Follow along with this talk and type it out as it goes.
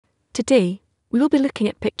Today, we will be looking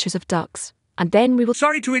at pictures of ducks, and then we will—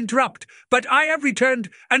 Sorry to interrupt, but I have returned,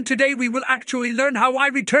 and today we will actually learn how I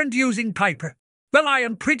returned using Piper. Well, I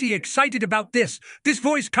am pretty excited about this. This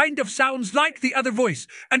voice kind of sounds like the other voice,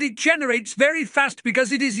 and it generates very fast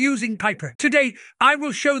because it is using Piper. Today, I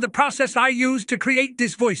will show the process I used to create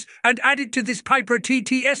this voice and add it to this Piper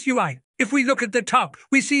TTS UI. If we look at the top,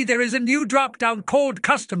 we see there is a new drop-down called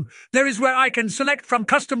Custom. There is where I can select from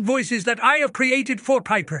custom voices that I have created for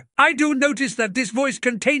Piper. I do notice that this voice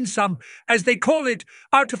contains some, as they call it,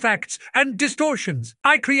 artifacts and distortions.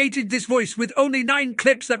 I created this voice with only 9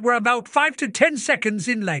 clips that were about 5 to 10 seconds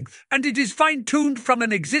in length, and it is fine-tuned from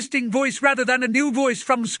an existing voice rather than a new voice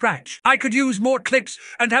from scratch. I could use more clips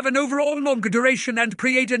and have an overall longer duration and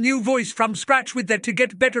create a new voice from scratch with that to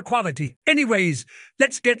get better quality. Anyways,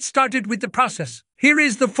 let's get started with the process. Here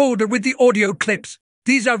is the folder with the audio clips.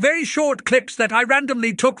 These are very short clips that I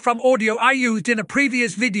randomly took from audio I used in a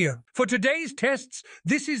previous video. For today's tests,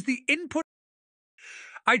 this is the input.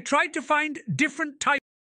 I tried to find different types.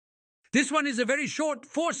 This one is a very short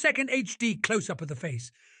 4-second HD close-up of the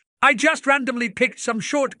face. I just randomly picked some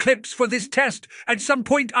short clips for this test. At some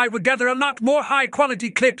point I will gather a lot more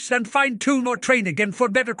high-quality clips and fine-tune or train again for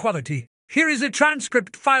better quality. Here is a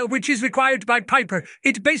transcript file which is required by Piper.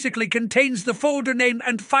 It basically contains the folder name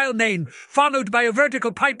and file name, followed by a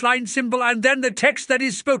vertical pipeline symbol and then the text that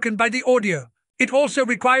is spoken by the audio. It also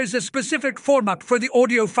requires a specific format for the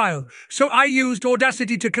audio file, so I used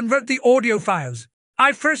Audacity to convert the audio files.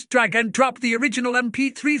 I first drag and drop the original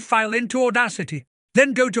MP3 file into Audacity,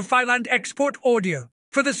 then go to File and Export Audio.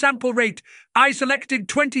 For the sample rate, I selected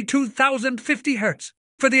 22,050 Hz.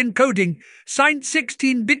 For the encoding, signed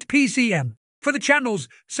 16-bit PCM. For the channels,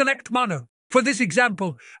 select mono. For this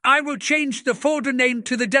example, I will change the folder name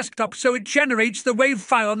to the desktop so it generates the WAV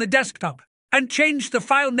file on the desktop, and change the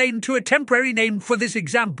file name to a temporary name for this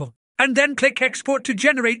example, and then click Export to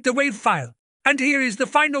generate the WAV file. And here is the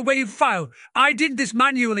final WAV file. I did this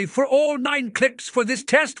manually for all 9 clips for this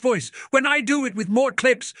test voice. When I do it with more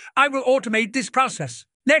clips, I will automate this process.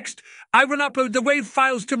 Next, I will upload the WAV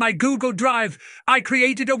files to my Google Drive. I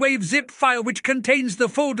created a WAV zip file which contains the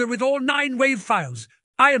folder with all 9 WAV files.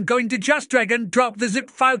 I am going to just drag and drop the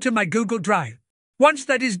zip file to my Google Drive. Once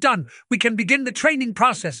that is done, we can begin the training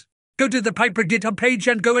process. Go to the Piper GitHub page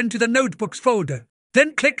and go into the Notebooks folder.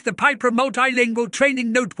 Then click the Piper Multilingual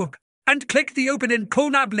Training Notebook and click the Open in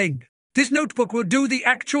Collab link. This notebook will do the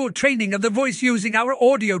actual training of the voice using our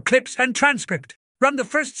audio clips and transcript. Run the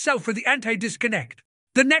first cell for the anti-disconnect.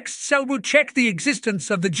 The next cell will check the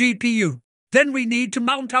existence of the GPU. Then we need to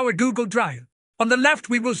mount our Google Drive. On the left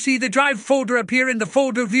we will see the drive folder appear in the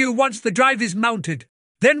folder view once the drive is mounted.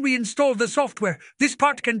 Then we install the software. This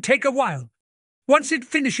part can take a while. Once it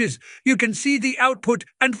finishes, you can see the output,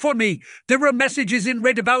 and for me, there were messages in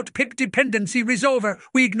red about pip dependency resolver.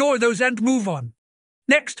 We ignore those and move on.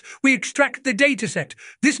 Next, we extract the dataset.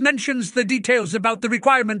 This mentions the details about the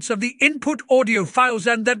requirements of the input audio files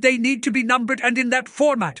and that they need to be numbered and in that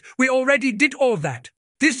format. We already did all that.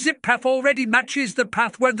 This zip path already matches the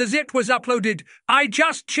path where the zip was uploaded. I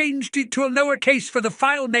just changed it to a lowercase for the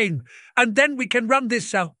file name, and then we can run this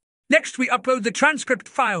cell. Next, we upload the transcript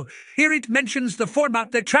file. Here it mentions the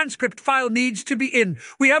format the transcript file needs to be in.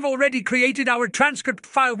 We have already created our transcript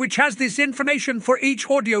file which has this information for each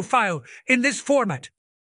audio file in this format.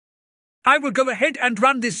 I will go ahead and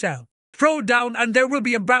run this cell. Scroll down and there will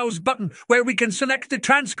be a browse button where we can select the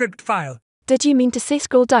transcript file. Did you mean to say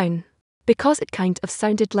scroll down? Because it kind of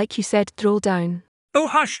sounded like you said scroll down. Oh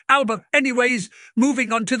hush, Alba. Anyways,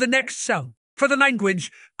 moving on to the next cell. For the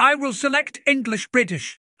language, I will select English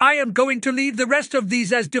British. I am going to leave the rest of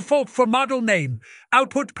these as default for model name,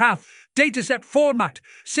 output path, dataset format,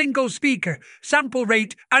 single speaker, sample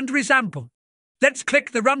rate, and resample. Let's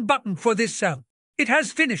click the Run button for this cell. It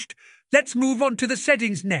has finished. Let's move on to the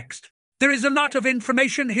settings next. There is a lot of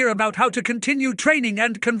information here about how to continue training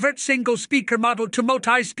and convert single speaker model to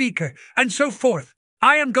multi-speaker, and so forth.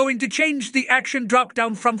 I am going to change the action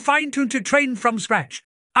drop-down from fine-tune to train from scratch.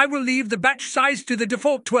 I will leave the batch size to the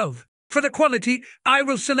default 12. For the quality, I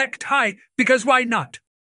will select high, because why not?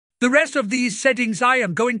 The rest of these settings I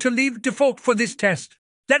am going to leave default for this test.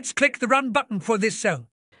 Let's click the Run button for this cell.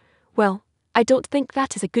 Well, I don't think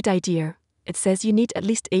that is a good idea. It says you need at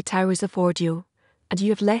least 8 hours of audio, and you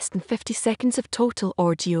have less than 50 seconds of total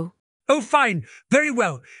audio. Oh fine, very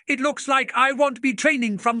well. It looks like I won't be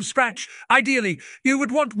training from scratch. Ideally, you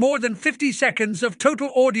would want more than 50 seconds of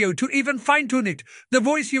total audio to even fine-tune it. The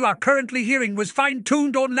voice you are currently hearing was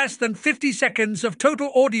fine-tuned on less than 50 seconds of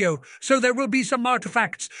total audio, so there will be some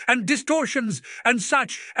artifacts and distortions and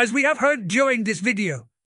such, as we have heard during this video.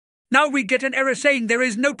 Now we get an error saying there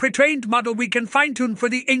is no pre-trained model we can fine-tune for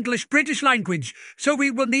the English-British language, so we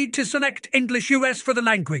will need to select English-US for the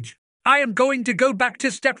language. I am going to go back to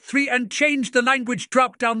step 3 and change the language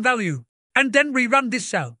drop-down value, and then rerun this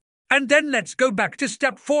cell. And then let's go back to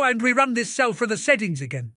step 4 and rerun this cell for the settings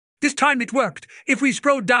again. This time it worked. If we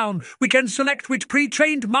scroll down, we can select which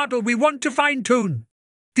pre-trained model we want to fine-tune.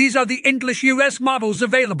 These are the English-US models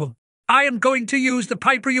available. I am going to use the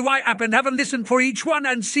Piper UI app and have a listen for each one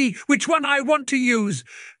and see which one I want to use.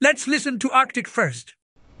 Let's listen to Arctic first.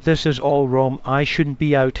 This is all wrong. I shouldn't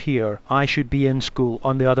be out here. I should be in school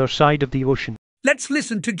on the other side of the ocean. Let's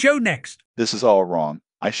listen to Joe next. This is all wrong.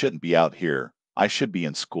 I shouldn't be out here. I should be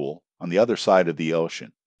in school on the other side of the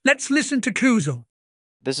ocean. Let's listen to Kuzel.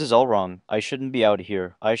 This is all wrong. I shouldn't be out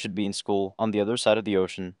here. I should be in school on the other side of the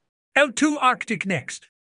ocean. L2 Arctic next.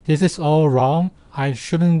 This is all wrong. I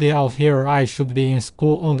shouldn't be out here. I should be in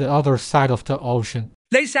school on the other side of the ocean.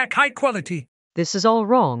 Laysac High Quality. This is all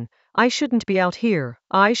wrong. I shouldn't be out here.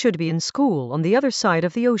 I should be in school on the other side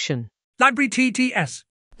of the ocean. Library TTS.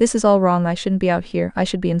 This is all wrong. I shouldn't be out here. I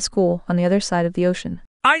should be in school on the other side of the ocean.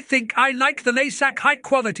 I think I like the Laysac High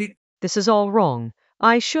Quality. This is all wrong.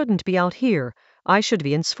 I shouldn't be out here. I should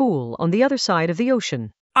be in school on the other side of the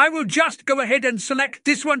ocean. I will just go ahead and select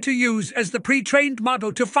this one to use as the pre-trained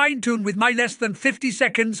model to fine-tune with my less than 50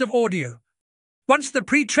 seconds of audio. Once the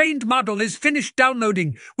pre-trained model is finished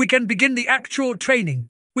downloading, we can begin the actual training.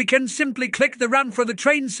 We can simply click the Run for the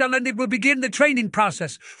train cell and it will begin the training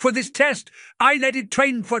process. For this test, I let it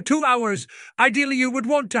train for 2 hours. Ideally, you would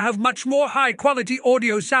want to have much more high-quality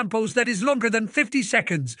audio samples that is longer than 50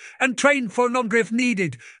 seconds and train for longer if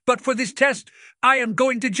needed. But for this test, I am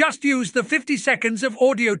going to just use the 50 seconds of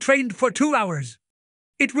audio trained for 2 hours.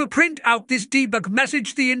 It will print out this debug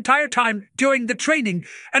message the entire time during the training,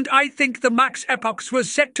 and I think the max epochs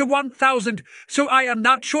was set to 1000, so I am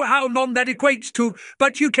not sure how long that equates to,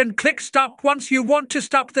 but you can click stop once you want to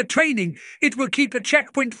stop the training. It will keep a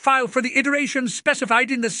checkpoint file for the iterations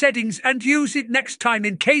specified in the settings and use it next time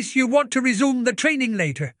in case you want to resume the training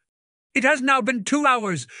later. It has now been 2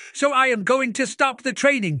 hours, so I am going to stop the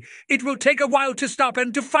training. It will take a while to stop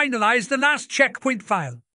and to finalize the last checkpoint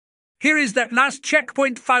file. Here is that last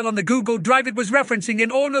checkpoint file on the Google Drive it was referencing in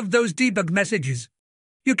all of those debug messages.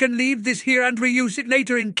 You can leave this here and reuse it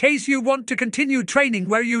later in case you want to continue training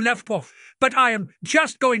where you left off, but I am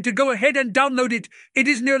just going to go ahead and download it. It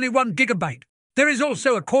is nearly 1 gigabyte. There is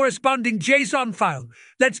also a corresponding JSON file.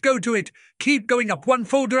 Let's go to it. Keep going up one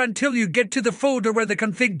folder until you get to the folder where the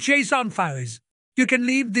config JSON file is. You can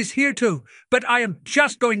leave this here too, but I am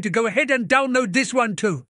just going to go ahead and download this one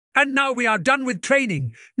too. And now we are done with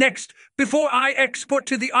training. Next, before I export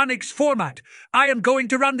to the Onyx format, I am going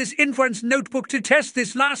to run this Inference Notebook to test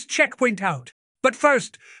this last checkpoint out. But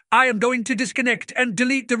first, I am going to disconnect and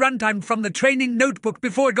delete the runtime from the training notebook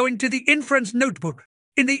before going to the Inference Notebook.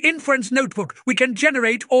 In the Inference Notebook, we can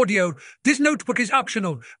generate audio. This notebook is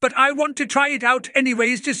optional, but I want to try it out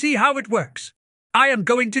anyways to see how it works. I am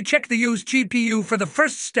going to check the use GPU for the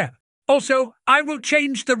first step. Also, I will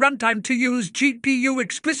change the runtime to use GPU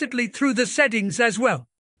explicitly through the settings as well.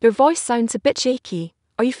 Your voice sounds a bit shaky.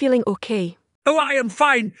 Are you feeling okay? Oh, I am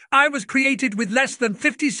fine. I was created with less than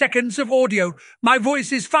 50 seconds of audio. My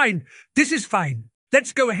voice is fine. This is fine.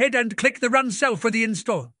 Let's go ahead and click the run cell for the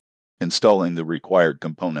install. Installing the required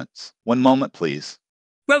components. 1 moment, please.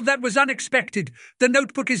 Well, that was unexpected. The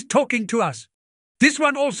notebook is talking to us. This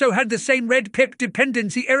one also had the same red pip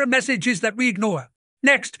dependency error messages that we ignore.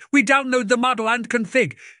 Next, we download the model and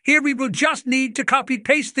config. Here we will just need to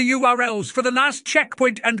copy-paste the URLs for the last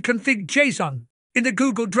checkpoint and config JSON. In the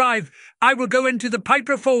Google Drive, I will go into the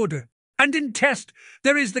Piper folder. And in test,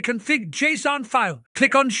 there is the config JSON file.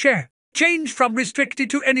 Click on Share. Change from restricted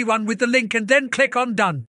to anyone with the link and then click on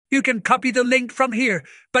Done. You can copy the link from here,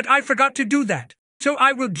 but I forgot to do that. So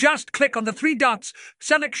I will just click on the 3 dots,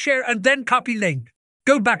 select Share and then copy link.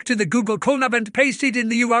 Go back to the Google Colab and paste it in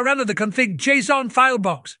the URL of the config JSON file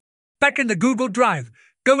box. Back in the Google Drive,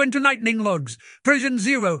 go into Lightning Logs, version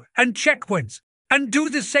 0, and checkpoints. And do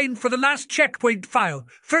the same for the last checkpoint file.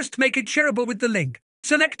 First make it shareable with the link.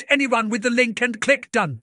 Select anyone with the link and click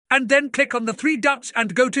Done. And then click on the 3 dots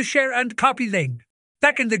and go to Share and copy link.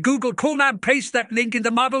 Back in the Google Colab, paste that link in the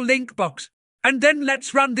model link box. And then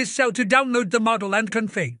let's run this cell to download the model and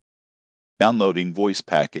config. Downloading voice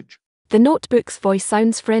package. The notebook's voice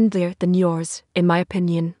sounds friendlier than yours, in my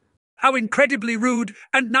opinion. How incredibly rude,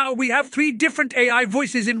 and now we have 3 different AI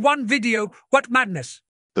voices in one video. What madness.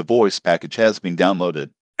 The voice package has been downloaded.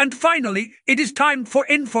 And finally, it is time for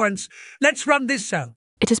inference. Let's run this cell.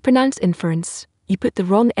 It is pronounced inference. You put the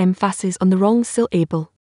wrong emphasis on the wrong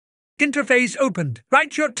syllable. Interface opened.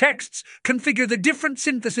 Write your texts, configure the different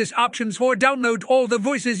synthesis options or download all the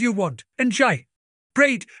voices you want. Enjoy.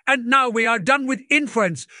 Great, and now we are done with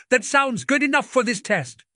inference. That sounds good enough for this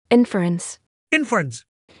test. Inference. Inference.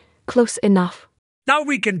 Close enough. Now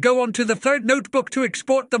we can go on to the third notebook to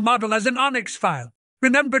export the model as an ONNX file.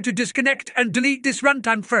 Remember to disconnect and delete this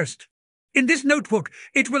runtime first. In this notebook,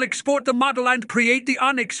 it will export the model and create the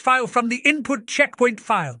ONNX file from the input checkpoint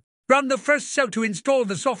file. Run the first cell to install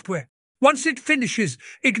the software. Once it finishes,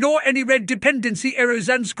 ignore any red dependency errors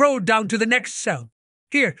and scroll down to the next cell.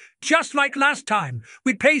 Here, just like last time,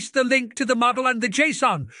 we paste the link to the model and the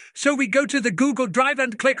JSON. So we go to the Google Drive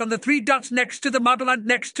and click on the 3 dots next to the model and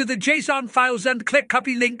next to the JSON files and click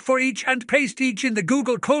copy link for each and paste each in the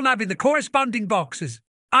Google Colab in the corresponding boxes.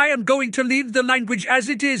 I am going to leave the language as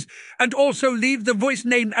it is and also leave the voice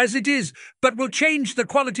name as it is, but will change the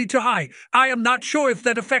quality to high. I am not sure if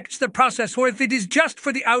that affects the process or if it is just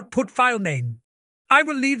for the output file name. I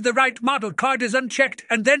will leave the right model card as unchecked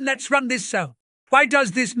and then let's run this cell. Why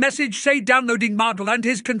does this message say downloading model and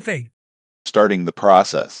his config? Starting the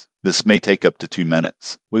process. This may take up to 2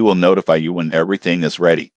 minutes. We will notify you when everything is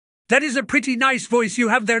ready. That is a pretty nice voice you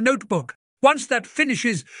have there, notebook. Once that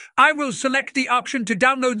finishes, I will select the option to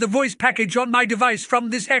download the voice package on my device from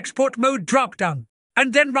this export mode dropdown,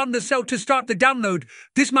 and then run the cell to start the download.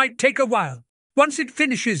 This might take a while. Once it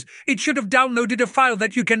finishes, it should have downloaded a file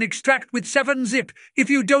that you can extract with 7-zip. If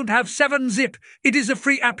you don't have 7-zip, it is a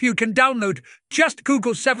free app you can download. Just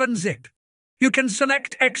Google 7-zip. You can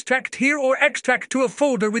select extract here or extract to a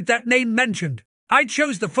folder with that name mentioned. I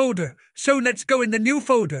chose the folder, so let's go in the new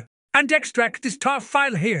folder and extract this tar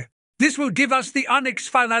file here. This will give us the ONNX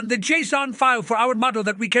file and the JSON file for our model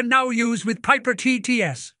that we can now use with Piper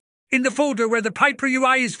TTS. In the folder where the Piper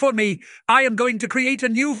UI is for me, I am going to create a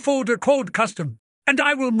new folder called Custom, and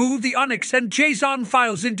I will move the ONNX and JSON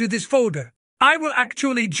files into this folder. I will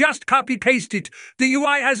actually just copy-paste it. The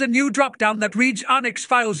UI has a new dropdown that reads ONNX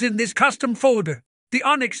files in this custom folder. The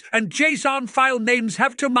ONNX and JSON file names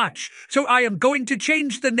have to match, so I am going to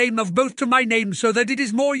change the name of both to my name so that it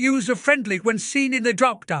is more user-friendly when seen in the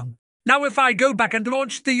dropdown. Now if I go back and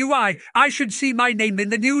launch the UI, I should see my name in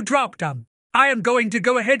the new dropdown. I am going to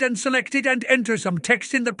go ahead and select it and enter some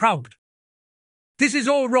text in the prompt. This is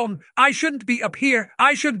all wrong. I shouldn't be up here.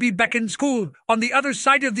 I should be back in school, on the other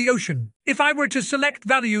side of the ocean. If I were to select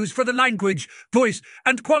values for the language, voice,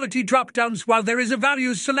 and quality dropdowns while there is a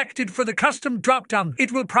values selected for the custom dropdown,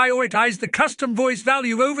 it will prioritize the custom voice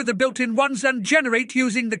value over the built-in ones and generate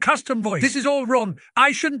using the custom voice. This is all wrong.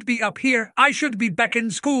 I shouldn't be up here. I should be back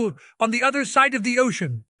in school, on the other side of the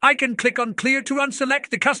ocean. I can click on clear to unselect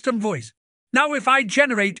the custom voice. Now if I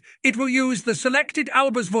generate, it will use the selected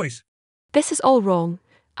Alba's voice. This is all wrong.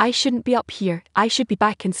 I shouldn't be up here. I should be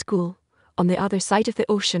back in school, on the other side of the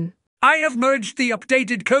ocean. I have merged the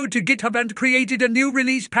updated code to GitHub and created a new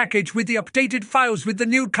release package with the updated files with the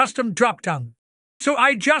new custom dropdown. So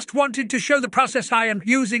I just wanted to show the process I am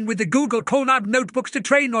using with the Google Colab notebooks to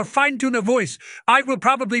train or fine-tune a voice. I will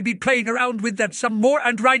probably be playing around with that some more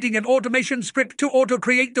and writing an automation script to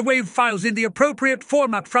auto-create the WAV files in the appropriate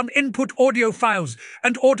format from input audio files,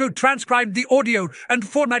 and auto-transcribe the audio and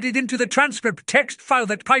format it into the transcript text file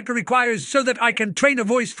that Piper requires so that I can train a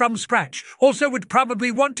voice from scratch. Also would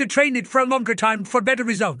probably want to train it for a longer time for better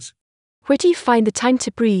results. Where do you find the time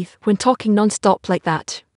to breathe when talking non-stop like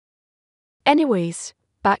that? Anyways,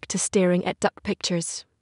 back to staring at duck pictures.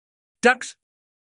 Ducks?